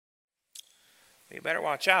You better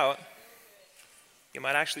watch out. You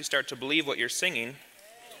might actually start to believe what you're singing,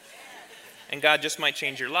 and God just might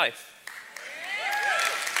change your life.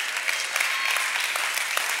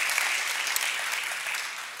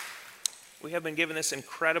 We have been given this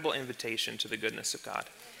incredible invitation to the goodness of God.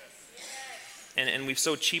 And we've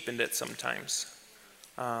so cheapened it sometimes.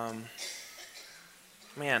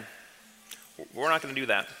 Man, we're not going to do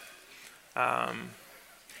that.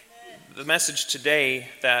 The message today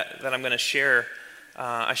that I'm going to share,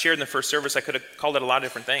 I shared in the first service. I could have called it a lot of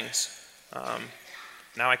different things.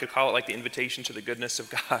 Now I could call it like the invitation to the goodness of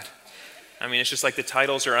God. I mean, it's just like the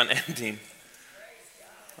titles are unending.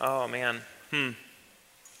 Oh, man.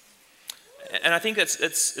 And I think it's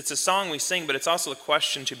a song we sing, but it's also a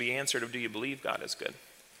question to be answered of, do you believe God is good?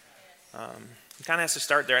 It kind of has to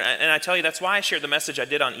start there. And I tell you, that's why I shared the message I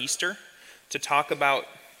did on Easter, to talk about,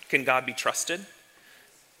 can God be trusted?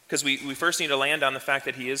 Because we first need to land on the fact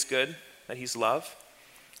that he is good, that he's love,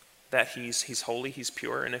 that he's holy, he's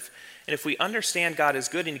pure. And if we understand God is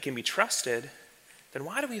good and he can be trusted, then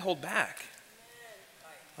why do we hold back?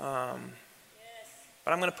 But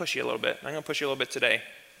I'm going to push you a little bit. I'm going to push you a little bit today.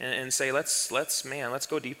 And say, let's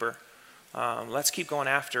go deeper. Let's keep going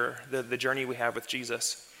after the journey we have with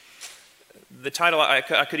Jesus. The title I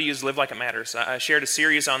could have used, Live Like It Matters. I shared a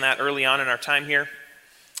series on that early on in our time here.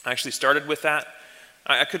 I actually started with that.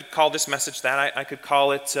 I could call this message that. I could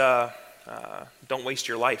call it, Don't Waste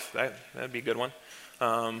Your Life. That'd be a good one.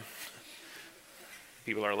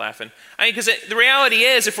 People are laughing. I mean, because the reality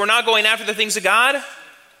is, if we're not going after the things of God,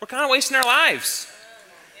 we're kind of wasting our lives.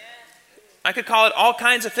 I could call it all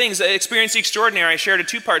kinds of things. Experience the Extraordinary. I shared a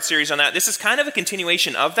 2-part series on that. This is kind of a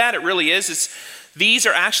continuation of that. It really is. These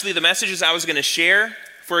are actually the messages I was going to share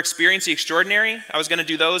for Experience the Extraordinary. I was going to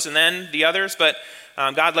do those and then the others, but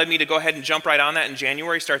God led me to go ahead and jump right on that in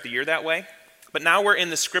January, start the year that way. But now we're in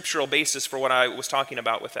the scriptural basis for what I was talking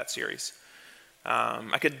about with that series.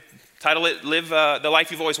 I could title it, Live the Life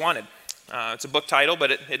You've Always Wanted. It's a book title, but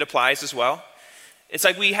it applies as well. It's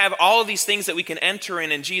like we have all of these things that we can enter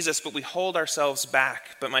in Jesus, but we hold ourselves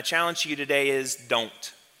back. But my challenge to you today is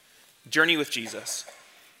don't. Journey with Jesus.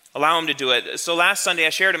 Allow him to do it. So last Sunday I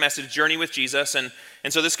shared a message, Journey with Jesus, and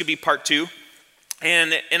so this could be part 2.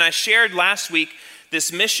 And I shared last week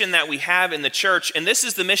this mission that we have in the church, and this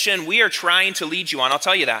is the mission we are trying to lead you on. I'll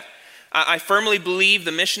tell you that. I firmly believe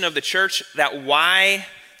the mission of the church, that why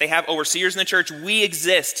they have overseers in the church, we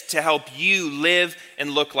exist to help you live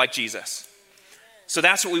and look like Jesus. So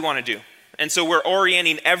that's what we want to do. And so we're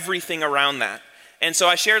orienting everything around that. And so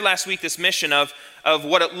I shared last week this mission of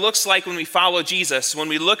what it looks like when we follow Jesus. When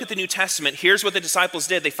we look at the New Testament, here's what the disciples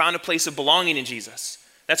did. They found a place of belonging in Jesus.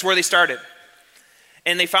 That's where they started.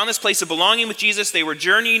 And they found this place of belonging with Jesus. They were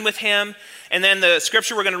journeying with him. And then the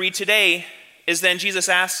scripture we're going to read today is then Jesus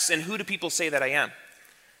asks, and who do people say that I am?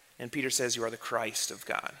 And Peter says, you are the Christ of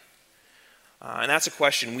God. And that's a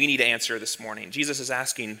question we need to answer this morning. Jesus is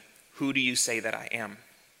asking, who do you say that I am?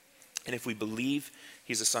 And if we believe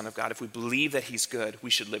he's the Son of God, if we believe that he's good, we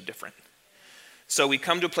should live different. So we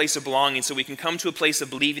come to a place of belonging, so we can come to a place of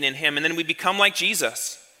believing in him, and then we become like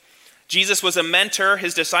Jesus. Jesus was a mentor,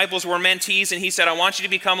 his disciples were mentees, and he said, I want you to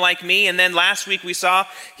become like me. And then last week we saw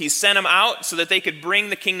he sent them out so that they could bring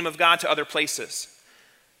the kingdom of God to other places.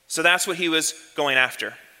 So that's what he was going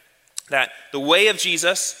after. That the way of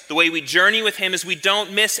Jesus, the way we journey with him, is we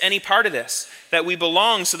don't miss any part of this. That we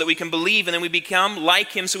belong so that we can believe, and then we become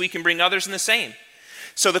like him so we can bring others in the same.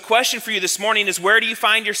 So the question for you this morning is, where do you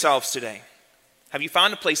find yourselves today? Have you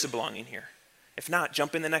found a place of belonging here? If not,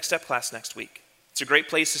 jump in the Next Step class next week. It's a great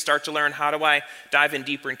place to start to learn, how do I dive in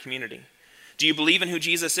deeper in community? Do you believe in who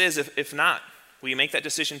Jesus is? If not, will you make that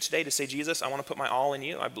decision today to say, Jesus, I want to put my all in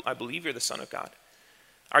you. I believe you're the Son of God.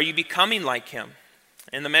 Are you becoming like him?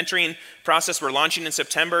 And the mentoring process we're launching in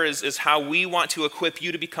September is how we want to equip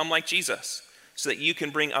you to become like Jesus so that you can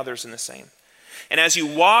bring others in the same. And as you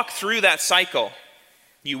walk through that cycle,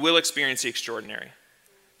 you will experience the extraordinary.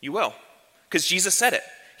 You will. Because Jesus said it.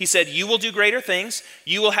 He said, you will do greater things.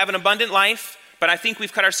 You will have an abundant life. But I think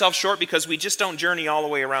we've cut ourselves short because we just don't journey all the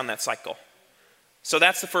way around that cycle. So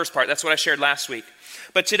that's the first part. That's what I shared last week.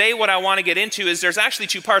 But today what I want to get into is there's actually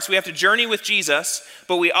 2 parts. We have to journey with Jesus,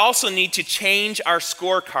 but we also need to change our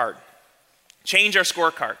scorecard. Change our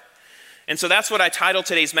scorecard. And so that's what I titled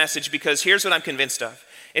today's message, because here's what I'm convinced of.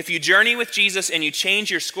 If you journey with Jesus and you change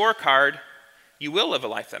your scorecard, you will live a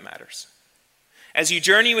life that matters. As you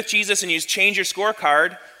journey with Jesus and you change your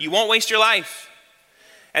scorecard, you won't waste your life.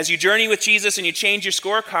 As you journey with Jesus and you change your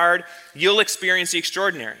scorecard, you'll experience the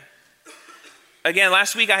extraordinary. Again,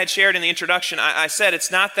 last week I had shared in the introduction, I said it's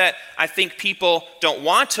not that I think people don't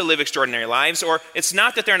want to live extraordinary lives, or it's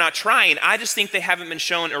not that they're not trying. I just think they haven't been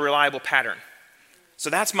shown a reliable pattern. So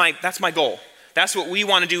that's my goal. That's what we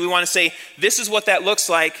want to do. We want to say, this is what that looks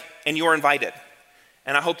like, and you're invited.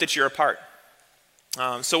 And I hope that you're a part.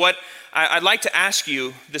 So what I'd like to ask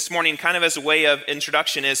you this morning, kind of as a way of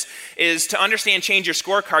introduction, is to understand Change Your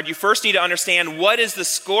Scorecard. You first need to understand what is the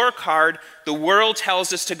scorecard the world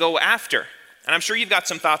tells us to go after. And I'm sure you've got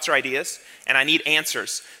some thoughts or ideas, and I need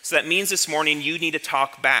answers. So that means this morning you need to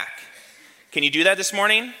talk back. Can you do that this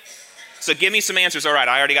morning? So give me some answers. All right,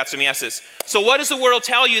 I already got some yeses. So what does the world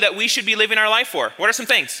tell you that we should be living our life for? What are some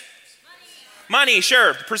things? Money,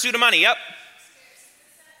 sure. Pursuit of money, yep.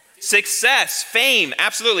 Success, fame,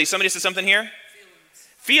 absolutely. Somebody said something here?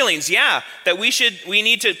 Feelings, yeah. That we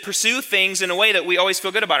need to pursue things in a way that we always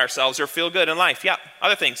feel good about ourselves or feel good in life. Yeah,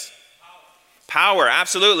 other things. Power,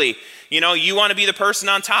 absolutely. You know, you want to be the person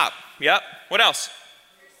on top. Yep. What else?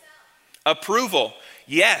 Approval.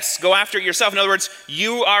 Yes, go after it yourself. In other words,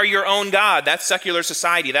 you are your own God. That's secular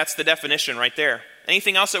society. That's the definition right there.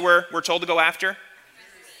 Anything else that we're told to go after?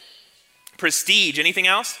 Prestige. Anything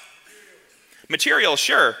else? Material,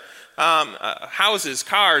 sure. Houses,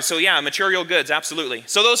 cars. So yeah, material goods, absolutely.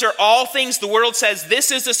 So those are all things the world says,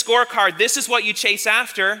 this is the scorecard. This is what you chase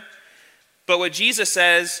after. But what Jesus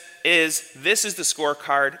says is, this is the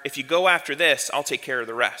scorecard. If you go after this, I'll take care of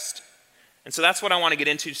the rest. And so that's what I want to get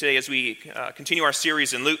into today as we continue our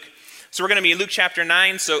series in Luke. So we're going to be in Luke chapter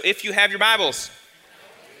 9. So if you have your Bibles,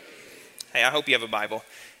 hey, I hope you have a Bible.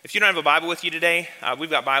 If you don't have a Bible with you today, we've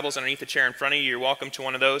got Bibles underneath the chair in front of you. You're welcome to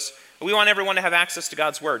one of those. But we want everyone to have access to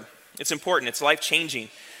God's Word. It's important. It's life-changing.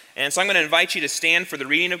 And so I'm going to invite you to stand for the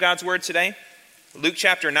reading of God's Word today. Luke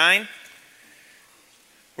chapter 9.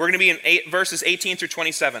 We're going to be in verses 18 through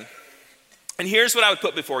 27. And here's what I would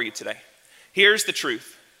put before you today. Here's the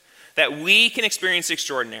truth. That we can experience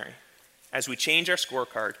extraordinary as we change our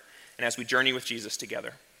scorecard and as we journey with Jesus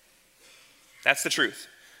together. That's the truth.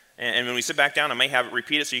 And when we sit back down, I may have it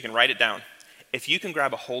repeat it so you can write it down. If you can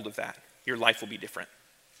grab a hold of that, your life will be different.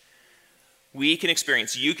 You can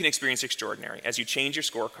experience extraordinary as you change your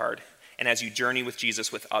scorecard and as you journey with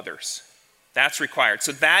Jesus with others. That's required.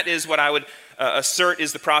 So that is what I would assert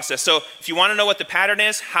is the process. So if you want to know what the pattern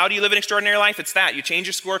is, how do you live an extraordinary life? It's that. You change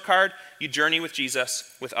your scorecard, you journey with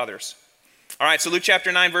Jesus with others. All right, so Luke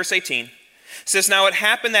chapter 9, verse 18 says, Now it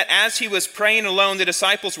happened that as he was praying alone, the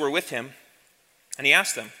disciples were with him, and he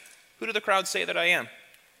asked them, Who do the crowd say that I am?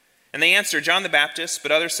 And they answered, John the Baptist,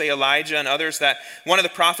 but others say Elijah, and others that one of the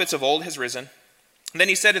prophets of old has risen. And then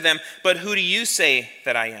he said to them, But who do you say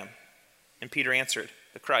that I am? And Peter answered,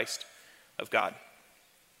 The Christ of God.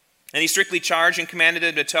 And he strictly charged and commanded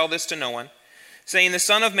them to tell this to no one, saying, The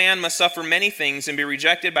Son of Man must suffer many things and be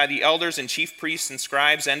rejected by the elders and chief priests and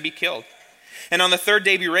scribes and be killed, and on the third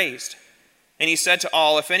day be raised. And he said to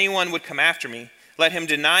all, If anyone would come after me, let him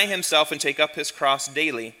deny himself and take up his cross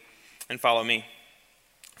daily and follow me.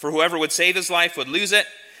 For whoever would save his life would lose it,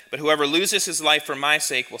 but whoever loses his life for my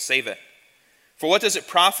sake will save it. For what does it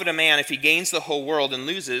profit a man if he gains the whole world and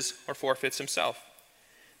loses or forfeits himself?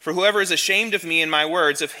 For whoever is ashamed of me and my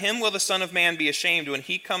words, of him will the Son of Man be ashamed when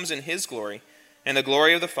he comes in his glory, and the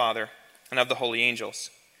glory of the Father and of the holy angels.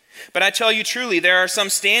 But I tell you truly, there are some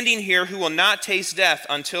standing here who will not taste death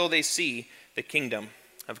until they see the kingdom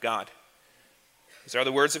of God. These are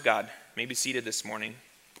the words of God. You may be seated this morning.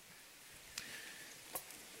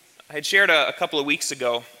 I had shared a couple of weeks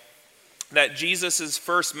ago that Jesus'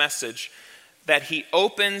 first message, that he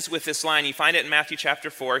opens with this line. You find it in Matthew chapter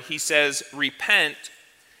 4. He says, Repent,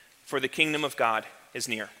 for the kingdom of God is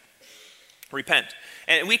near. Repent.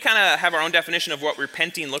 And we kind of have our own definition of what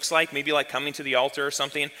repenting looks like, maybe like coming to the altar or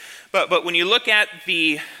something. But when you look at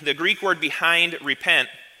the Greek word behind repent,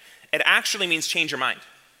 it actually means change your mind.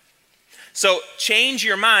 So change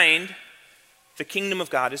your mind, the kingdom of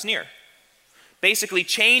God is near. Basically,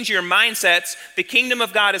 change your mindsets. The kingdom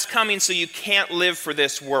of God is coming, so you can't live for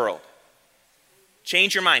this world.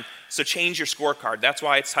 Change your mind. So change your scorecard. That's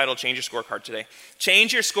why it's titled Change Your Scorecard today.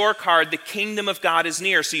 Change your scorecard. The kingdom of God is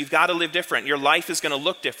near, so you've got to live different. Your life is going to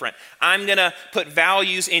look different. I'm going to put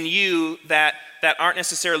values in you that aren't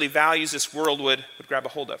necessarily values this world would grab a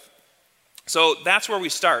hold of. So that's where we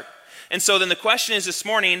start. And so then the question is this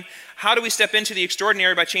morning, how do we step into the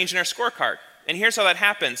extraordinary by changing our scorecard? And here's how that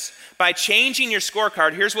happens. By changing your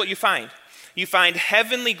scorecard, here's what you find. You find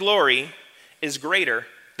heavenly glory is greater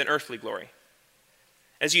than earthly glory.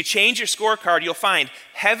 As you change your scorecard, you'll find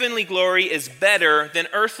heavenly glory is better than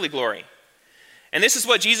earthly glory. And this is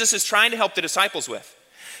what Jesus is trying to help the disciples with.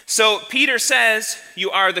 So Peter says,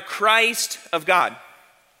 You are the Christ of God.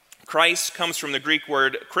 Christ comes from the Greek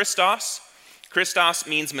word Christos. Christos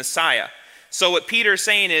means Messiah. So what Peter's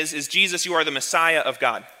saying is Jesus, you are the Messiah of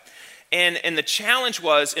God. And the challenge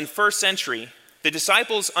was, in first century, the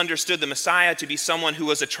disciples understood the Messiah to be someone who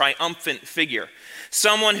was a triumphant figure,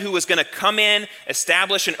 someone who was going to come in,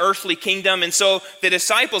 establish an earthly kingdom. And so the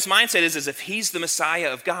disciples' mindset is if he's the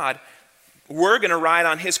Messiah of God, we're going to ride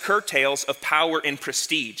on his coattails of power and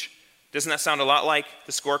prestige. Doesn't that sound a lot like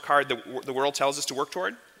the scorecard the world tells us to work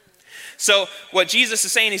toward? So what Jesus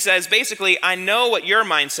is saying, he says, basically, I know what your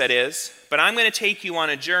mindset is, but I'm going to take you on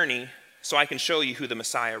a journey so I can show you who the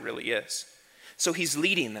Messiah really is. So he's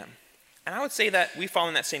leading them. And I would say that we fall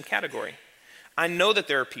in that same category. I know that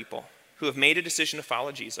there are people who have made a decision to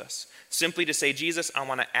follow Jesus, simply to say, Jesus, I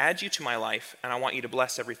want to add you to my life, and I want you to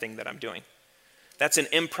bless everything that I'm doing. That's an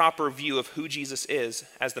improper view of who Jesus is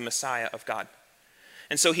as the Messiah of God.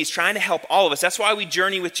 And so he's trying to help all of us. That's why we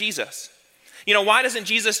journey with Jesus. You know, why doesn't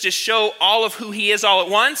Jesus just show all of who he is all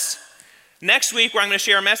at once? Next week, where I'm going to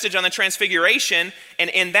share a message on the Transfiguration,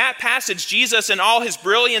 and in that passage, Jesus in all his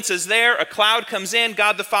brilliance is there. A cloud comes in,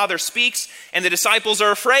 God the Father speaks, and the disciples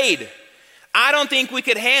are afraid. I don't think we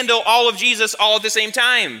could handle all of Jesus all at the same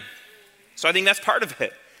time. So I think that's part of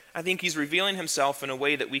it. I think he's revealing himself in a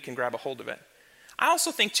way that we can grab a hold of it. I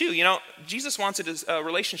also think, too, you know, Jesus wants a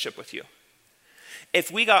relationship with you.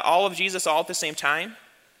 If we got all of Jesus all at the same time,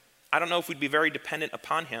 I don't know if we'd be very dependent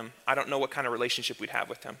upon him. I don't know what kind of relationship we'd have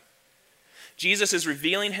with him. Jesus is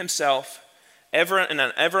revealing himself in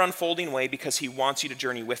an ever-unfolding way because he wants you to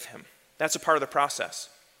journey with him. That's a part of the process.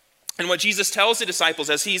 And what Jesus tells the disciples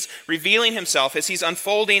as he's revealing himself, as he's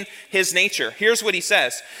unfolding his nature, here's what he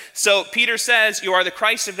says. So Peter says, you are the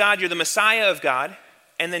Christ of God, you're the Messiah of God.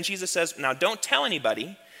 And then Jesus says, now don't tell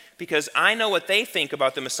anybody, because I know what they think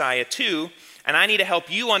about the Messiah too, and I need to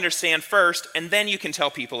help you understand first, and then you can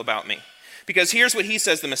tell people about me. Because here's what he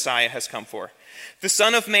says the Messiah has come for. The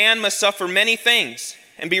Son of Man must suffer many things,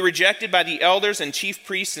 and be rejected by the elders and chief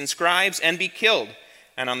priests and scribes, and be killed,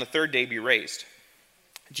 and on the third day be raised.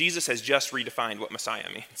 Jesus has just redefined what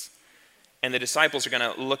Messiah means. And the disciples are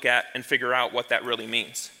going to look at and figure out what that really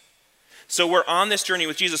means. So we're on this journey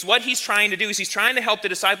with Jesus. What he's trying to do is he's trying to help the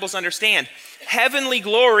disciples understand heavenly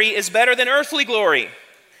glory is better than earthly glory.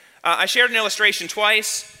 I shared an illustration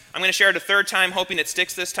twice. I'm going to share it a third time, hoping it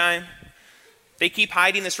sticks this time. They keep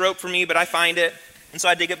hiding this rope from me, but I find it, and so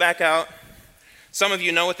I dig it back out. Some of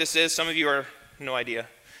you know what this is. Some of you are no idea.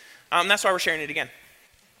 That's why we're sharing it again.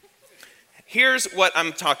 Here's what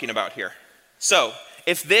I'm talking about here. So,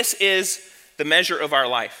 if this is the measure of our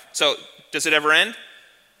life, so does it ever end?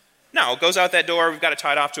 No, it goes out that door. We've got it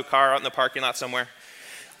tied off to a car out in the parking lot somewhere.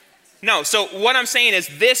 No, so what I'm saying is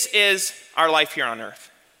this is our life here on earth.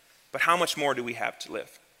 But how much more do we have to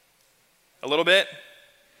live? A little bit?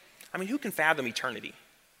 I mean, who can fathom eternity?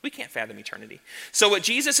 We can't fathom eternity. So what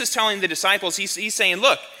Jesus is telling the disciples, he's saying,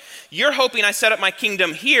 look, you're hoping I set up my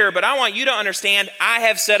kingdom here, but I want you to understand I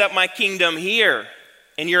have set up my kingdom here,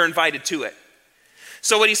 and you're invited to it.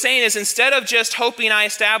 So what he's saying is instead of just hoping I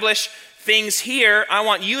establish things here, I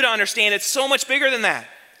want you to understand it's so much bigger than that.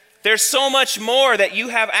 There's so much more that you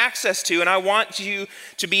have access to, and I want you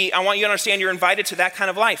to understand you're invited to that kind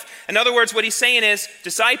of life. In other words, what he's saying is,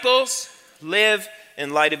 disciples, live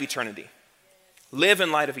in light of eternity. Live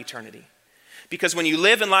in light of eternity. Because when you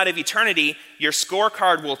live in light of eternity, your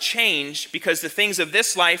scorecard will change because the things of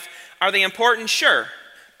this life, are they important? Sure.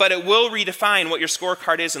 But it will redefine what your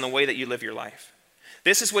scorecard is in the way that you live your life.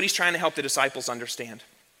 This is what he's trying to help the disciples understand.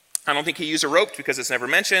 I don't think he used a rope because it's never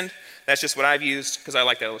mentioned. That's just what I've used because I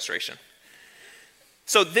like that illustration.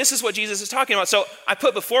 So this is what Jesus is talking about. So I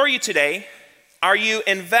put before you today, are you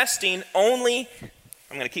investing only,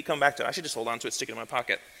 I'm going to keep coming back to it. I should just hold on to it, stick it in my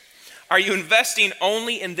pocket. Are you investing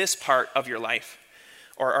only in this part of your life,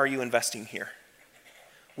 or are you investing here?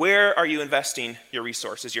 Where are you investing your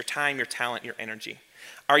resources, your time, your talent, your energy?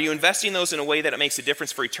 Are you investing those in a way that it makes a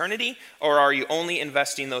difference for eternity, or are you only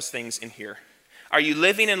investing those things in here? Are you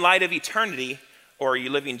living in light of eternity, or are you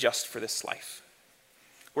living just for this life?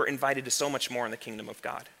 We're invited to so much more in the kingdom of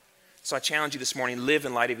God. So I challenge you this morning, live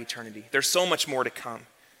in light of eternity. There's so much more to come,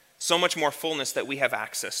 so much more fullness that we have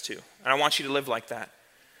access to. And I want you to live like that.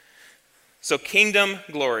 So kingdom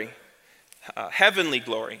glory, heavenly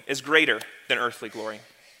glory is greater than earthly glory.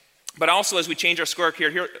 But also as we change our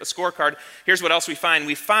scorecard, here's what else we find.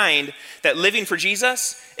 We find that living for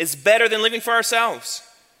Jesus is better than living for ourselves.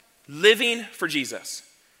 Living for Jesus.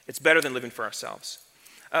 It's better than living for ourselves.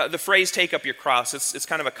 The phrase, take up your cross, it's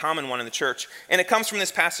kind of a common one in the church. And it comes from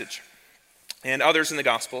this passage and others in the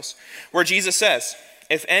Gospels where Jesus says,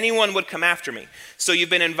 if anyone would come after me, so you've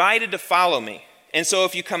been invited to follow me. And so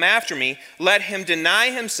if you come after me, let him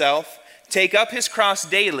deny himself, take up his cross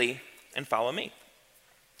daily, and follow me.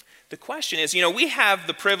 The question is, we have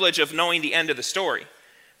the privilege of knowing the end of the story.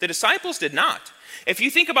 The disciples did not. If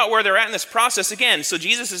you think about where they're at in this process, again, so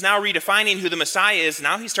Jesus is now redefining who the Messiah is.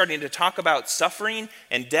 Now he's starting to talk about suffering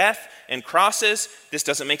and death and crosses. This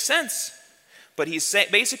doesn't make sense. But he's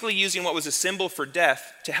basically using what was a symbol for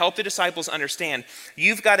death to help the disciples understand,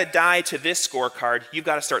 you've got to die to this scorecard. You've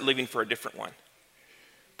got to start living for a different one.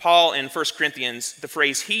 Paul in 1 Corinthians, the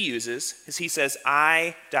phrase he uses is he says,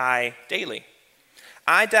 I die daily.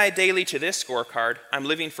 I die daily to this scorecard. I'm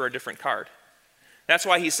living for a different card. That's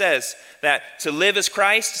why he says that to live is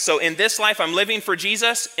Christ. So in this life, I'm living for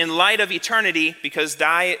Jesus in light of eternity, because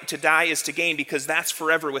to die is to gain, because that's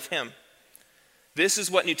forever with him. This is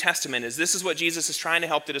what New Testament is. This is what Jesus is trying to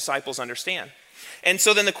help the disciples understand. And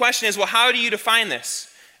so then the question is, well, how do you define this?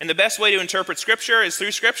 And the best way to interpret Scripture is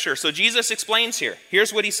through Scripture. So Jesus explains here.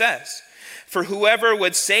 Here's what he says. For whoever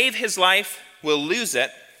would save his life will lose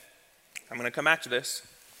it. I'm going to come back to this.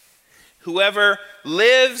 Whoever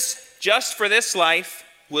lives just for this life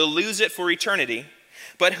will lose it for eternity.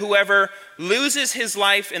 But whoever loses his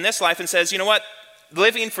life in this life and says, you know what,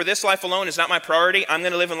 living for this life alone is not my priority, I'm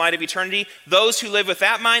going to live in light of eternity, those who live with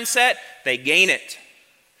that mindset, they gain it.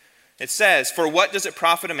 It says, for what does it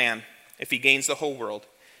profit a man if he gains the whole world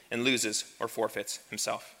and loses or forfeits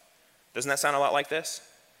himself? Doesn't that sound a lot like this?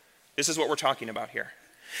 This is what we're talking about here.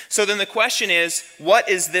 So then the question is, what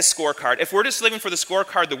is this scorecard? If we're just living for the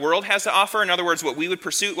scorecard the world has to offer, in other words, what we would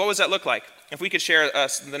pursue, what does that look like? If we could share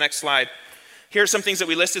the next slide. Here are some things that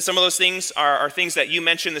we listed. Some of those things are things that you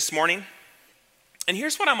mentioned this morning. And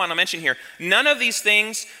here's what I want to mention here. None of these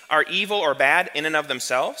things are evil or bad in and of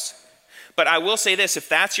themselves. But I will say this, if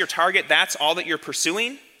that's your target, that's all that you're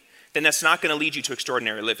pursuing, then that's not going to lead you to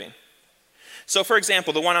extraordinary living. So for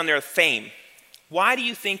example, the one on there, fame. Why do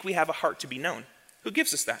you think we have a heart to be known? Who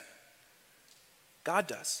gives us that? God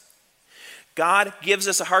does. God gives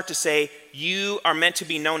us a heart to say, you are meant to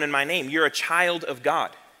be known in my name. You're a child of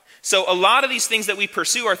God. So a lot of these things that we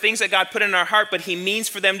pursue are things that God put in our heart, but he means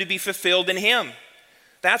for them to be fulfilled in him.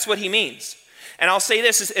 That's what he means. And I'll say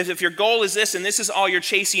this, is if your goal is this and this is all you're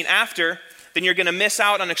chasing after, then you're going to miss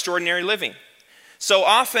out on extraordinary living. So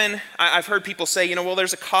often I've heard people say, well,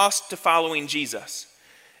 there's a cost to following Jesus.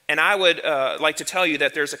 And I would like to tell you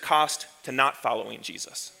that there's a cost to not following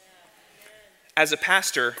Jesus. As a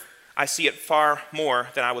pastor, I see it far more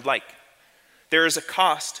than I would like. There is a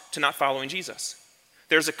cost to not following Jesus.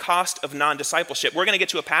 There's a cost of non-discipleship. We're going to get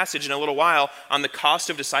to a passage in a little while on the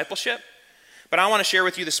cost of discipleship. But I want to share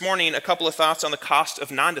with you this morning a couple of thoughts on the cost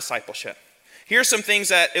of non-discipleship. Here are some things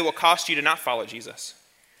that it will cost you to not follow Jesus.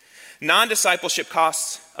 Non-discipleship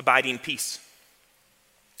costs abiding peace.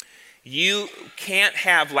 You can't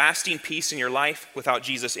have lasting peace in your life without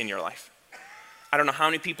Jesus in your life. I don't know how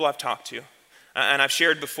many people I've talked to, and I've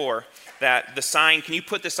shared before that the sign, can you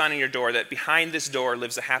put the sign on your door that behind this door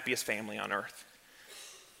lives the happiest family on earth?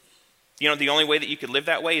 The only way that you could live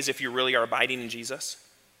that way is if you really are abiding in Jesus.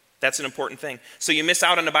 That's an important thing. So you miss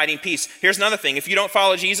out on abiding peace. Here's another thing. If you don't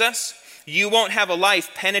follow Jesus, you won't have a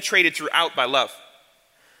life penetrated throughout by love.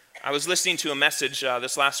 I was listening to a message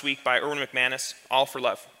this last week by Erwin McManus, All for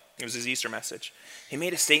Love. It was his Easter message. He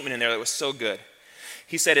made a statement in there that was so good.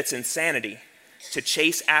 He said it's insanity to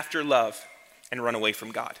chase after love and run away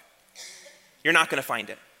from God. You're not going to find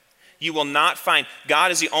it. You will not find.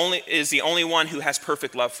 God is the only one who has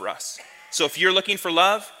perfect love for us. So if you're looking for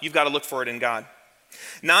love, you've got to look for it in God.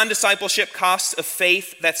 Non-discipleship costs of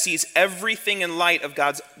faith that sees everything in light of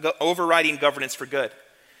God's overriding governance for good.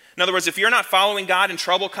 In other words, if you're not following God and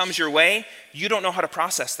trouble comes your way, you don't know how to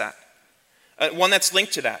process that. One that's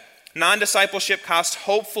linked to that. Non-discipleship costs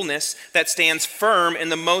hopefulness that stands firm in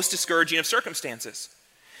the most discouraging of circumstances.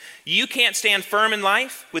 You can't stand firm in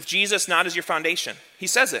life with Jesus not as your foundation. He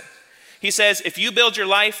says it. He says, if you build your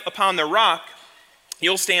life upon the rock,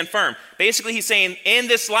 you'll stand firm. Basically, he's saying, in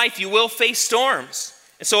this life, you will face storms.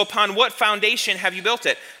 And so upon what foundation have you built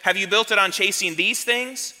it? Have you built it on chasing these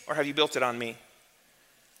things, or have you built it on me?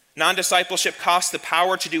 Non-discipleship costs the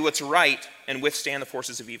power to do what's right and withstand the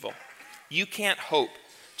forces of evil. You can't hope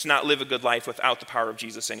to not live a good life without the power of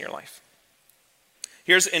Jesus in your life.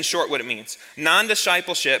 Here's in short what it means.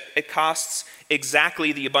 Non-discipleship, it costs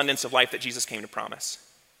exactly the abundance of life that Jesus came to promise.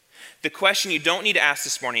 The question you don't need to ask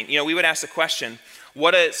this morning, we would ask the question,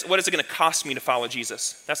 what is it going to cost me to follow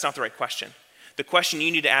Jesus? That's not the right question. The question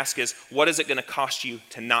you need to ask is, what is it going to cost you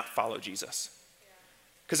to not follow Jesus?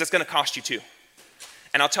 Because it's going to cost you too.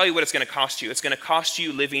 And I'll tell you what it's going to cost you. It's going to cost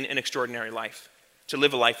you living an extraordinary life, to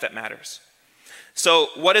live a life that matters. So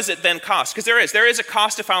what does it then cost? Because there is a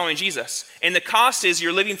cost to following Jesus. And the cost is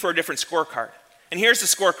you're living for a different scorecard. And here's the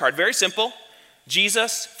scorecard. Very simple.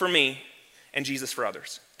 Jesus for me and Jesus for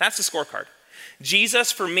others. That's the scorecard.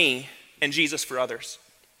 Jesus for me and Jesus for others.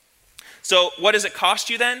 So what does it cost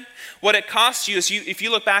you then? What it costs you is if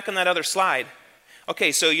you look back on that other slide,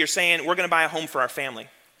 okay, so you're saying we're going to buy a home for our family.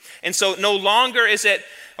 And so no longer is it,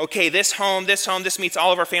 okay, this home, this meets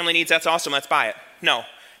all of our family needs. That's awesome. Let's buy it. No.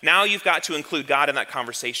 Now you've got to include God in that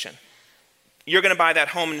conversation. You're going to buy that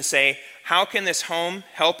home and say, how can this home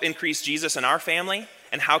help increase Jesus in our family?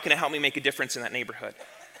 And how can it help me make a difference in that neighborhood?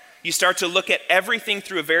 You start to look at everything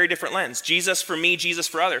through a very different lens. Jesus for me, Jesus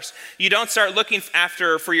for others. You don't start looking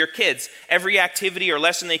for your kids, every activity or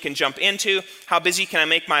lesson they can jump into. How busy can I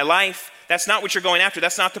make my life? That's not what you're going after.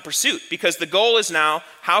 That's not the pursuit. Because the goal is now,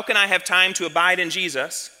 how can I have time to abide in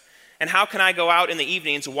Jesus? And how can I go out in the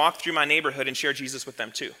evenings, walk through my neighborhood and share Jesus with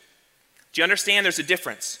them too? Do you understand there's a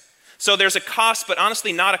difference? So there's a cost, but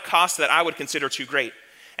honestly not a cost that I would consider too great.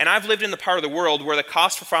 And I've lived in the part of the world where the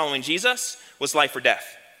cost for following Jesus was life or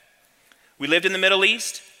death. We lived in the Middle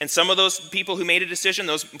East, and some of those people who made a decision,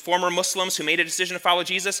 those former Muslims who made a decision to follow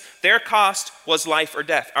Jesus, their cost was life or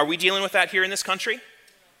death. Are we dealing with that here in this country?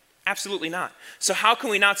 Absolutely not. So how can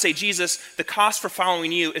we not say, Jesus, the cost for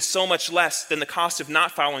following you is so much less than the cost of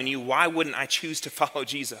not following you. Why wouldn't I choose to follow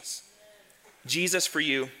Jesus? Jesus for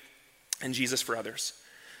you and Jesus for others.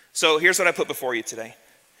 So here's what I put before you today.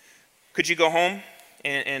 Could you go home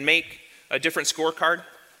and make a different scorecard?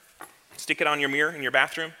 Stick it on your mirror in your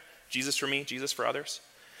bathroom. Jesus for me, Jesus for others.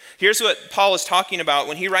 Here's what Paul is talking about.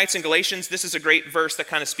 When he writes in Galatians, this is a great verse that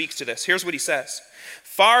kind of speaks to this. Here's what he says.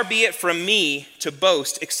 Far be it from me to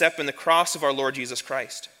boast except in the cross of our Lord Jesus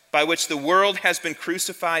Christ, by which the world has been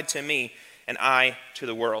crucified to me and I to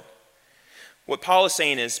the world. What Paul is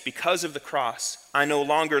saying is, because of the cross, I no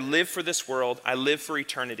longer live for this world, I live for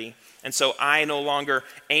eternity. And so I no longer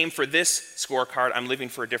aim for this scorecard, I'm living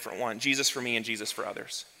for a different one. Jesus for me and Jesus for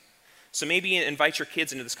others. So maybe invite your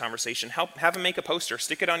kids into this conversation. Have them make a poster.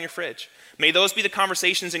 Stick it on your fridge. May those be the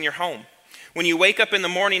conversations in your home. When you wake up in the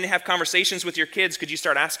morning and have conversations with your kids, could you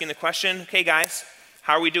start asking the question, okay, guys,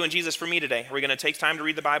 how are we doing Jesus for me today? Are we going to take time to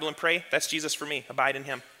read the Bible and pray? That's Jesus for me. Abide in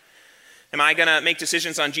him. Am I going to make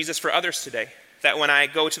decisions on Jesus for others today? That when I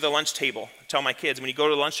go to the lunch table, tell my kids, when you go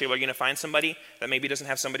to the lunch table, are you going to find somebody that maybe doesn't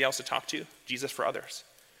have somebody else to talk to? Jesus for others.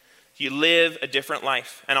 You live a different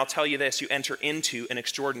life. And I'll tell you this, you enter into an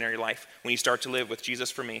extraordinary life when you start to live with Jesus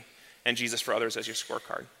for me and Jesus for others as your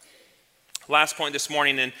scorecard. Last point this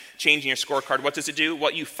morning in changing your scorecard, what does it do?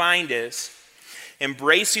 What you find is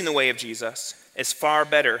embracing the way of Jesus is far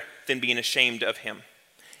better than being ashamed of him.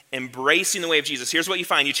 Embracing the way of Jesus. Here's what you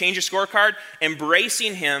find. You change your scorecard.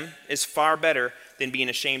 Embracing him is far better than being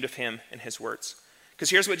ashamed of him and his words. Because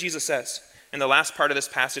here's what Jesus says in the last part of this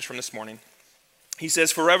passage from this morning. He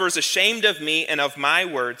says, "For whoever is ashamed of me and of my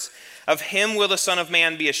words, of him will the Son of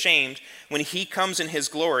Man be ashamed when he comes in his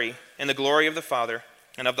glory and the glory of the Father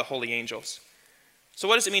and of the holy angels." So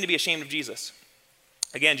what does it mean to be ashamed of Jesus?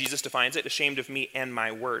 Again, Jesus defines it, ashamed of me and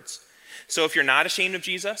my words. So if you're not ashamed of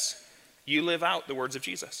Jesus, you live out the words of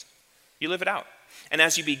Jesus. You live it out. And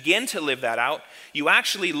as you begin to live that out, you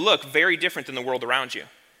actually look very different than the world around you.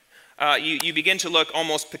 You begin to look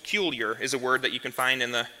almost peculiar, is a word that you can find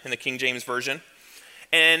in the King James Version.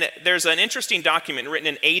 And there's an interesting document written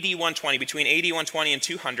in AD 120, between AD 120 and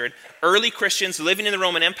 200. Early Christians living in the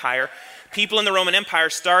Roman Empire, people in the Roman Empire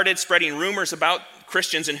started spreading rumors about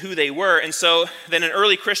Christians and who they were. And so then an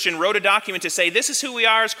early Christian wrote a document to say, this is who we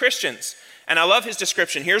are as Christians. And I love his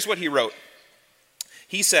description. Here's what he wrote.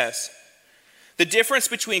 He says, "The difference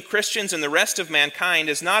between Christians and the rest of mankind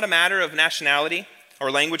is not a matter of nationality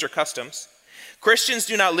or language or customs. Christians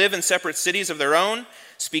do not live in separate cities of their own,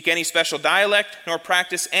 speak any special dialect, nor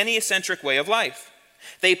practice any eccentric way of life.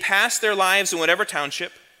 They pass their lives in whatever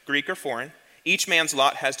township, Greek or foreign, each man's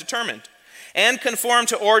lot has determined, and conform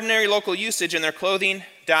to ordinary local usage in their clothing,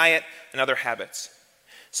 diet, and other habits."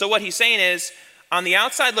 So what he's saying is, on the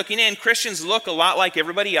outside looking in, Christians look a lot like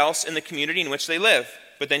everybody else in the community in which they live.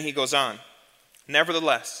 But then he goes on.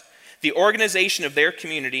 Nevertheless, the organization of their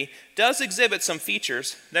community does exhibit some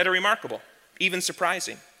features that are remarkable, even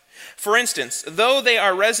surprising. For instance, though they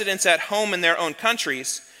are residents at home in their own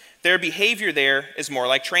countries, their behavior there is more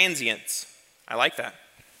like transients. I like that.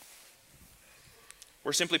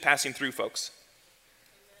 We're simply passing through, folks.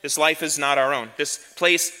 This life is not our own. This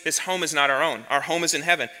place, this home is not our own. Our home is in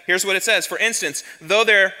heaven. Here's what it says. For instance, though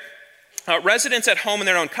they're residents at home in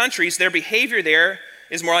their own countries, their behavior there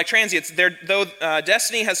is more like transients. Though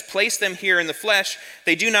destiny has placed them here in the flesh,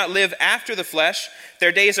 they do not live after the flesh.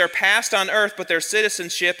 Their days are passed on earth, but their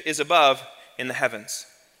citizenship is above in the heavens.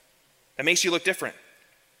 That makes you look different.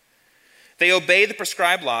 They obey the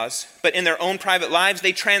prescribed laws, but in their own private lives,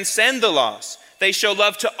 they transcend the laws. They show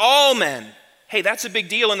love to all men. Hey, that's a big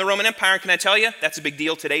deal in the Roman Empire. Can I tell you? That's a big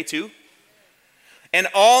deal today too. And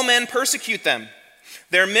all men persecute them.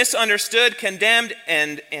 They're misunderstood, condemned,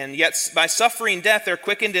 and yet by suffering death, they're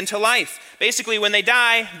quickened into life. Basically, when they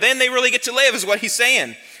die, then they really get to live, is what he's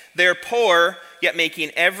saying. They're poor, yet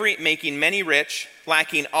making many rich,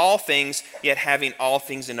 lacking all things, yet having all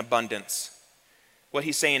things in abundance. What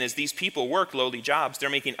he's saying is these people work lowly jobs. They're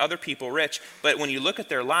making other people rich. But when you look at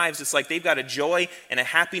their lives, it's like they've got a joy and a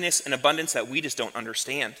happiness and abundance that we just don't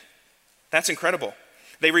understand. That's incredible.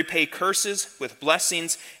 They repay curses with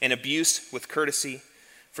blessings and abuse with courtesy.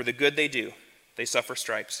 For the good they do, they suffer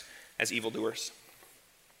stripes as evildoers.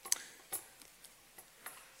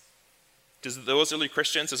 Does those early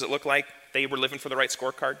Christians, does it look like they were living for the right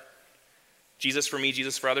scorecard? Jesus for me,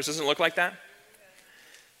 Jesus for others. Doesn't it look like that?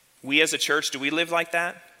 We as a church, do we live like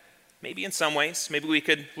that? Maybe in some ways. Maybe we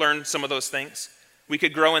could learn some of those things. We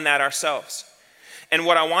could grow in that ourselves. And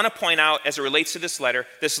what I want to point out as it relates to this letter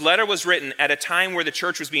was written at a time where the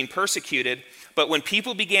church was being persecuted, but when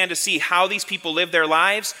people began to see how these people lived their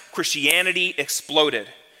lives, Christianity exploded.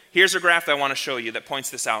 Here's a graph that I want to show you that points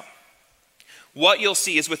this out. What you'll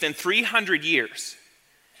see is within 300 years,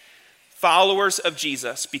 followers of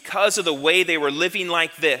Jesus, because of the way they were living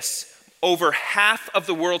like this, over half of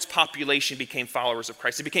the world's population became followers of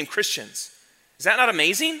Christ. They became Christians. Is that not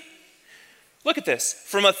amazing? Look at this.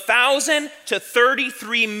 From 1,000 to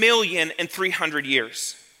 33 million in 300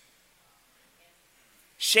 years.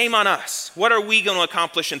 Shame on us. What are we going to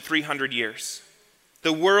accomplish in 300 years?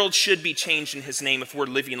 The world should be changed in his name if we're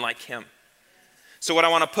living like him. So what I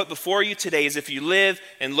want to put before you today is if you live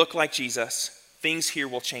and look like Jesus, things here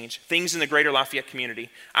will change. Things in the greater Lafayette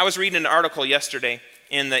community. I was reading an article yesterday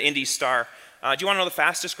in the Indy Star. Do you want to know the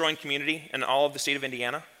fastest growing community in all of the state of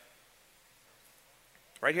Indiana?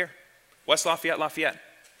 Right here. West Lafayette, Lafayette.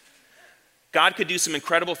 God could do some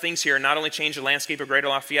incredible things here and not only change the landscape of greater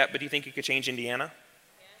Lafayette, but do you think he could change Indiana?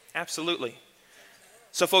 Yeah. Absolutely.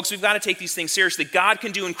 So folks, we've got to take these things seriously. God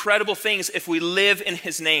can do incredible things if we live in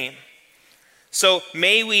his name. So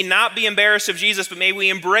may we not be embarrassed of Jesus, but may we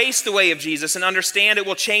embrace the way of Jesus and understand it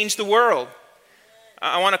will change the world.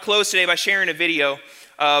 I want to close today by sharing a video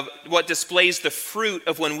of what displays the fruit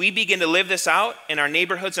of when we begin to live this out in our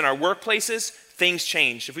neighborhoods and our workplaces, things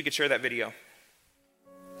change. If we could share that video.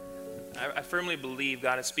 I firmly believe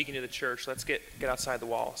God is speaking to the church. Let's get outside the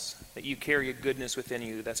walls, that you carry a goodness within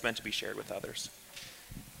you that's meant to be shared with others.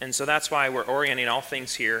 And so that's why we're orienting all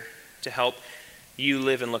things here to help you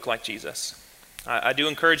live and look like Jesus. I do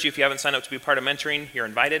encourage you, if you haven't signed up to be part of mentoring, you're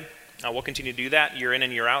invited. We'll continue to do that year in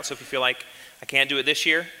and year out. So if you feel like I can't do it this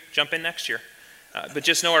year, jump in next year. But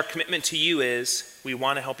just know our commitment to you is we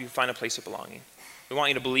want to help you find a place of belonging. We want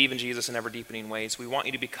you to believe in Jesus in ever-deepening ways. We want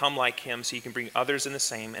you to become like him so you can bring others in the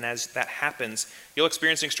same. And as that happens, you'll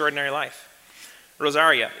experience an extraordinary life.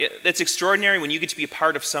 Rosaria, it's extraordinary when you get to be a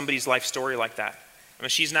part of somebody's life story like that. I mean,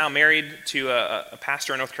 she's now married to a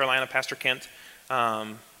pastor in North Carolina, Pastor Kent.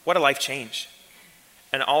 What a life change.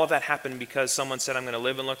 And all of that happened because someone said, I'm going to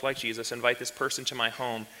live and look like Jesus, invite this person to my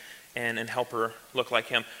home and help her look like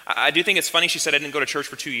him. I do think it's funny she said I didn't go to church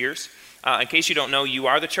for 2 years. In case you don't know, you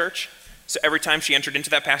are the church. So every time she entered into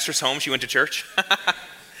that pastor's home, she went to church,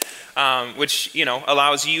 which,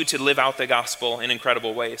 allows you to live out the gospel in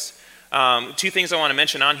incredible ways. 2 things I want to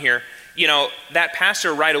mention on here. That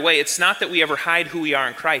pastor right away, it's not that we ever hide who we are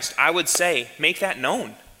in Christ. I would say, make that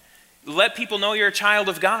known. Let people know you're a child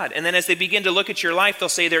of God. And then as they begin to look at your life, they'll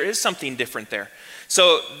say there is something different there.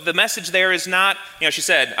 So the message there is not, she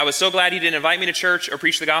said, I was so glad he didn't invite me to church or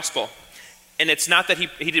preach the gospel. And it's not that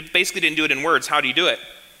he basically didn't do it in words. How do you do it?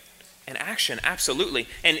 In action, absolutely.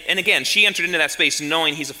 And again, she entered into that space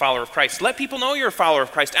knowing he's a follower of Christ. Let people know you're a follower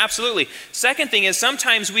of Christ, absolutely. Second thing is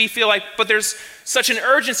sometimes we feel like, but there's such an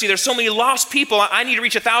urgency. There's so many lost people. I need to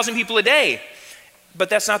reach 1,000 people a day. But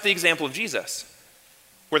that's not the example of Jesus.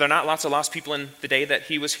 Were there not lots of lost people in the day that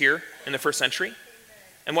he was here in the first century?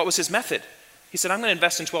 And what was his method? He said, I'm going to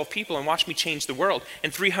invest in 12 people and watch me change the world.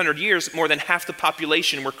 In 300 years, more than half the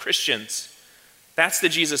population were Christians. That's the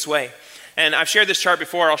Jesus way. And I've shared this chart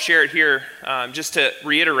before. I'll share it here just to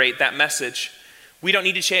reiterate that message. We don't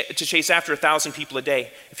need to chase after 1,000 people a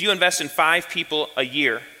day. If you invest in 5 people a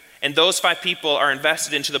year, and those 5 people are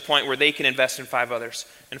invested into the point where they can invest in 5 others,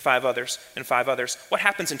 and 5 others, and 5 others, what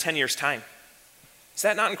happens in 10 years' time? Is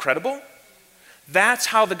that not incredible? That's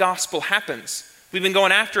how the gospel happens. We've been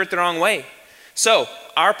going after it the wrong way. So,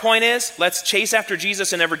 our point is, let's chase after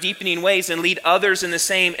Jesus in ever-deepening ways and lead others in the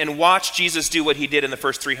same and watch Jesus do what he did in the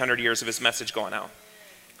first 300 years of his message going out.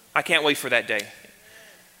 I can't wait for that day.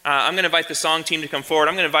 I'm going to invite the song team to come forward.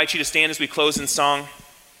 I'm going to invite you to stand as we close in song.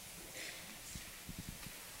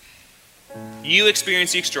 You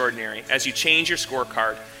experience the extraordinary as you change your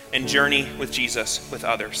scorecard and journey with Jesus with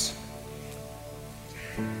others.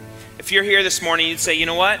 If you're here this morning, you'd say, you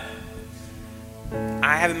know what?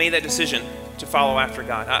 I haven't made that decision to follow after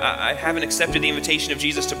God. I haven't accepted the invitation of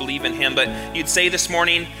Jesus to believe in him, but you'd say this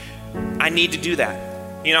morning, I need to do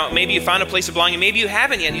that. You know, maybe you found a place of belonging. Maybe you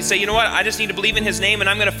haven't yet. You say, you know what? I just need to believe in his name and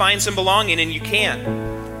I'm going to find some belonging, and you can.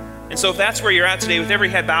 And so if that's where you're at today, with every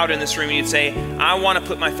head bowed in this room, you'd say, I want to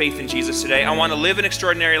put my faith in Jesus today. I want to live an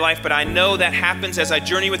extraordinary life, but I know that happens as I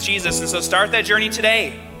journey with Jesus. And so start that journey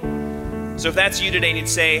today. So if that's you today and you'd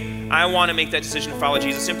say, I want to make that decision to follow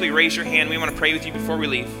Jesus, simply raise your hand. We want to pray with you before we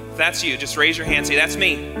leave. If that's you, just raise your hand and say, that's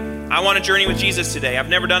me. I want to journey with Jesus today. I've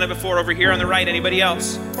never done it before. Over here on the right, anybody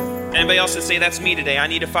else? Anybody else that say, that's me today. I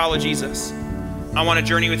need to follow Jesus. I want to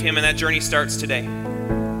journey with him, and that journey starts today.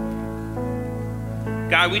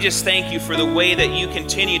 God, we just thank you for the way that you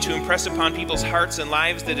continue to impress upon people's hearts and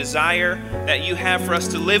lives the desire that you have for us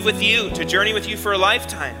to live with you, to journey with you for a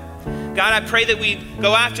lifetime. God, I pray that we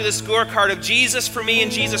go after the scorecard of Jesus for me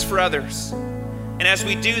and Jesus for others. And as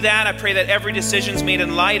we do that, I pray that every decision is made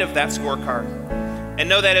in light of that scorecard. And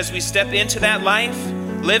know that as we step into that life,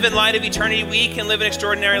 live in light of eternity, we can live an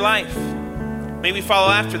extraordinary life. May we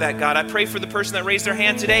follow after that, God. I pray for the person that raised their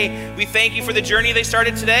hand today. We thank you for the journey they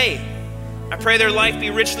started today. I pray their life be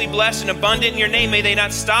richly blessed and abundant in your name. May they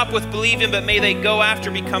not stop with believing, but may they go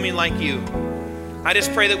after becoming like you. I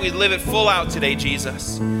just pray that we live it full out today,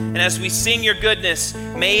 Jesus. And as we sing your goodness,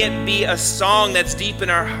 may it be a song that's deep in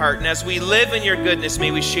our heart. And as we live in your goodness,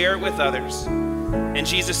 may we share it with others. In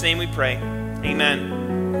Jesus' name we pray.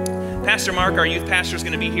 Amen. Pastor Mark, our youth pastor, is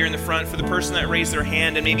going to be here in the front for the person that raised their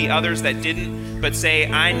hand and maybe others that didn't, but say,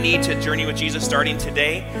 I need to journey with Jesus starting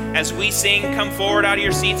today. As we sing, come forward out of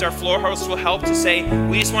your seats. Our floor hosts will help to say,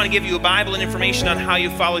 we just want to give you a Bible and information on how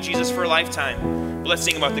you follow Jesus for a lifetime. But let's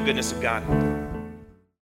sing about the goodness of God.